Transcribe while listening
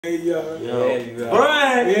Yeah, yeah.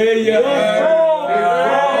 Brian! Yeah, yeah.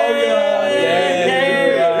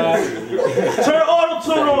 Turn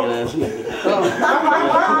auto-tune on!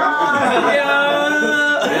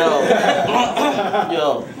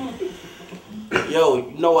 Yo,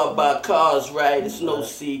 you know I buy cars, right? It's no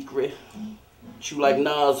secret. You like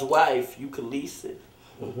Nas' wife, you can lease it.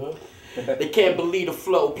 They can't believe the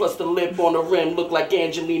flow, plus the lip on the rim look like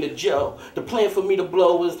Angelina Joe. The plan for me to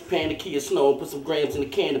blow is to pan the key of snow and put some grams in the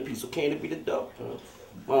canopy, so can it be the dough?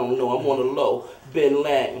 I don't know, I'm on the low. Bin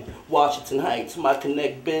Laden, Washington Heights, my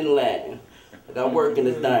connect Bin Laden. I got work in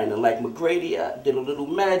the diner. Like McGrady, I did a little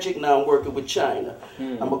magic, now I'm working with China.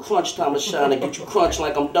 I'm a crunch time of shine, get you crunch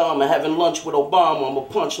like I'm Dharma. Having lunch with Obama, I'm a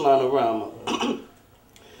punchline around.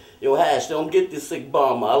 Yo, Hash, don't get this sick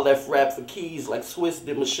bomber. I left rap for keys like Swiss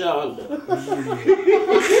did Mashonda.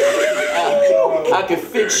 I can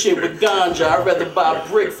fix shit with ganja. I'd rather buy a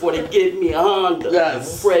brick before they give me a Honda.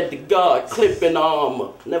 Yes. Fred the God, clipping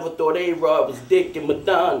armor. Never thought A-Rod was Dick and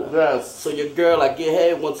Madonna. Yes. So your girl, I get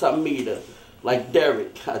head once I meet her. Like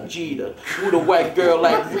Derek, Ajita, who the white girl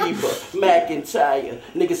like Reba, McIntyre.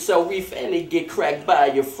 Niggas sell reef and they get cracked by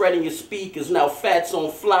you. Fretting your speakers, now fats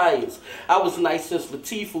on flyers. I was nice since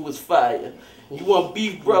Latifah was fire. You want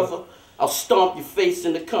beef, brother? I'll stomp your face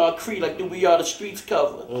in the concrete like the We Are the Streets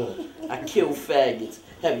cover. I kill faggots,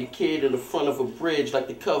 have your kid in the front of a bridge like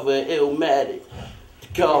the cover of Illmatic.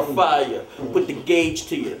 God fire, put the gauge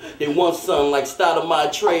to you. They want something like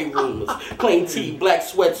Stoudemire trade rumors. Plain tee, black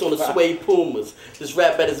sweats on the suede Pumas. This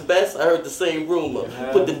rap at its best, I heard the same rumor.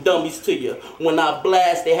 Put the dummies to you. When I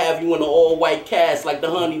blast, they have you in an all-white cast like the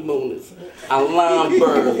honeymooners. I line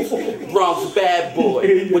birds, Bronx bad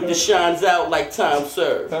boy, with the shines out like time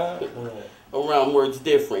served. Around words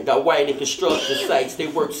different. Got white in construction sites, they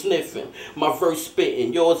work sniffing. My verse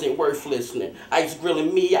spitting, yours ain't worth listening. Ice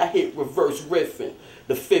grilling me, I hit reverse riffing.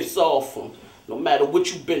 The fifth's off him. No matter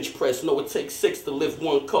what you bench press, know it takes 6 to lift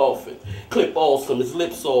one coffin. Clip awesome, his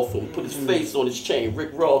lips off him. Put his face on his chain, Rick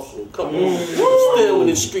Rawson. Come on. Still in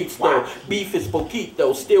the streets though. Beef is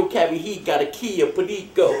poquito. Still carry heat, got a Kia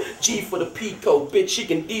Perico. G for the Pico. Bitch, she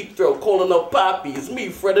can deep throw. Calling up Poppy, it's me,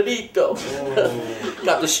 Frederico.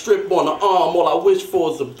 Got the strip on the arm. All I wish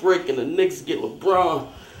for is a brick and the Knicks get LeBron.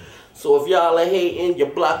 So if y'all are hating, your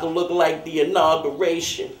block will look like the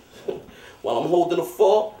inauguration. While I'm holding the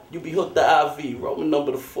 4, you be hooked to IV, Roman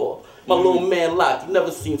number 4. My little man locked, you never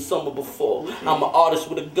seen summer before. I'm an artist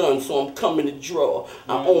with a gun, so I'm coming to draw.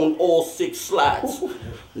 I own all 6 slots.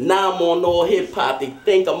 Now I'm on all hip-hop, they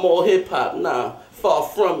think I'm all hip-hop. Nah, far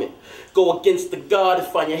from it. Go against the God and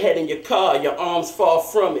find your head in your car, your arms far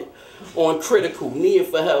from it. On critical, need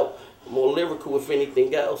for help. More lyrical if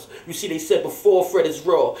anything else. You see, they said before Fred is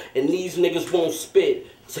raw, and these niggas won't spit.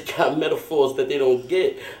 So I got metaphors that they don't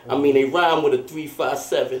get. I mean, they rhyme with a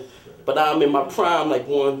 3-5-7, but I'm in my prime like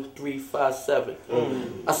 1-3-5-7.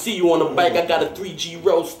 I see you on the bike, I got a 3G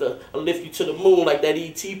roaster. I lift you to the moon like that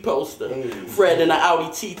ET poster. Fred in the Audi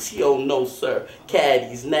TT, oh no sir.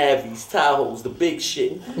 Caddies, Navies, Tahoes, the big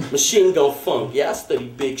shit. Machine gun funk, yeah I study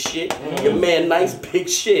big shit. Your man nice, big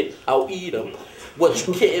shit, I'll eat him. What,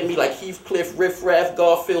 you kidding me like Heathcliff, Riff Raff,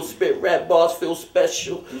 Garfield, spit rap bars feel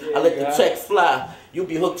special. I let the tech fly. You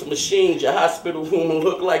be hooked to machines, your hospital room will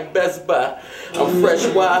look like Best Buy. I'm fresh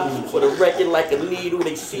wild, for the record like a needle.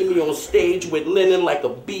 They see me on stage with linen like a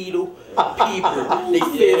beetle. People, they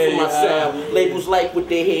fear for my sound. Labels like what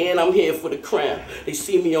they hear and I'm here for the crown. They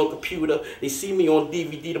see me on computer, they see me on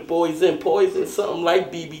DVD. The boys in poison, something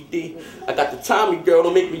like BBD. I got the Tommy girl,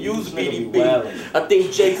 don't make me use BDB. I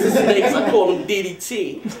think Jason Snakes, I call him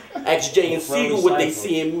DDT. Ask Jay and Siegel what they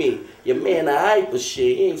see in me. Your man a hyper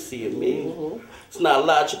shit, he ain't seeing me. It's not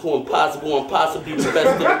logical, impossible, and possibly the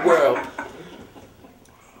best in the world.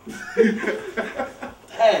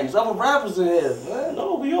 Hey, some rappers in here, man.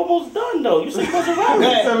 No, we almost done though. You said you wasn't rapping. You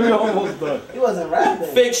said we almost done. He wasn't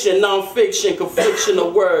rapping. Fiction, non-fiction, confliction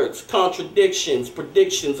of words, contradictions,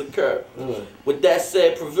 predictions occur. With that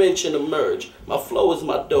said, prevention emerge. My flow is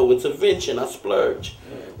my dough, intervention, I splurge.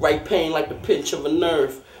 Right pain like the pinch of a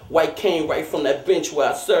nerve. White cane right from that bench where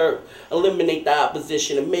I serve. Eliminate the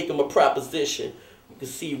opposition and make them a proposition. You can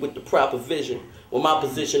see with the proper vision. Well, my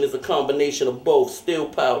position is a combination of both. Still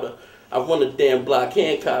powder. I run a damn block,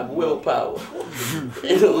 Hancock, willpower.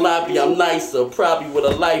 In the lobby, I'm nicer, probably with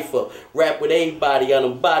a lifer. Rap with everybody, I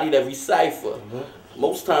embodied every cipher.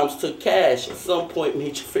 Most times took cash. At some point,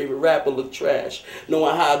 made your favorite rapper look trash.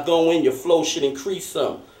 Knowing how I go in, your flow should increase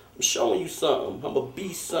some. I'm showing you something. I'm a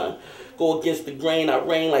beast, son. Go against the grain, I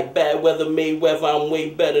reign like bad weather, Mayweather. I'm way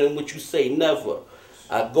better than what you say, never.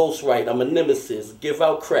 I ghostwrite, I'm a nemesis. Give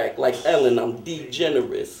out crack like Ellen, I'm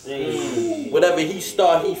degenerous. Whatever he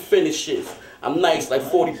start, he finishes. I'm nice like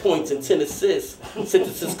 40 points and 10 assists.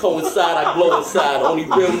 Sentences coincide, I glow inside. Only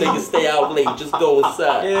real niggas stay out late, just go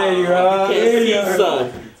inside. You can't see,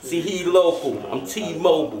 son. See, he local. I'm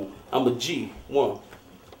T-Mobile. I'm a G1.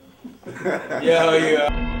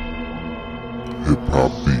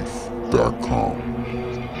 HipHopBeef.com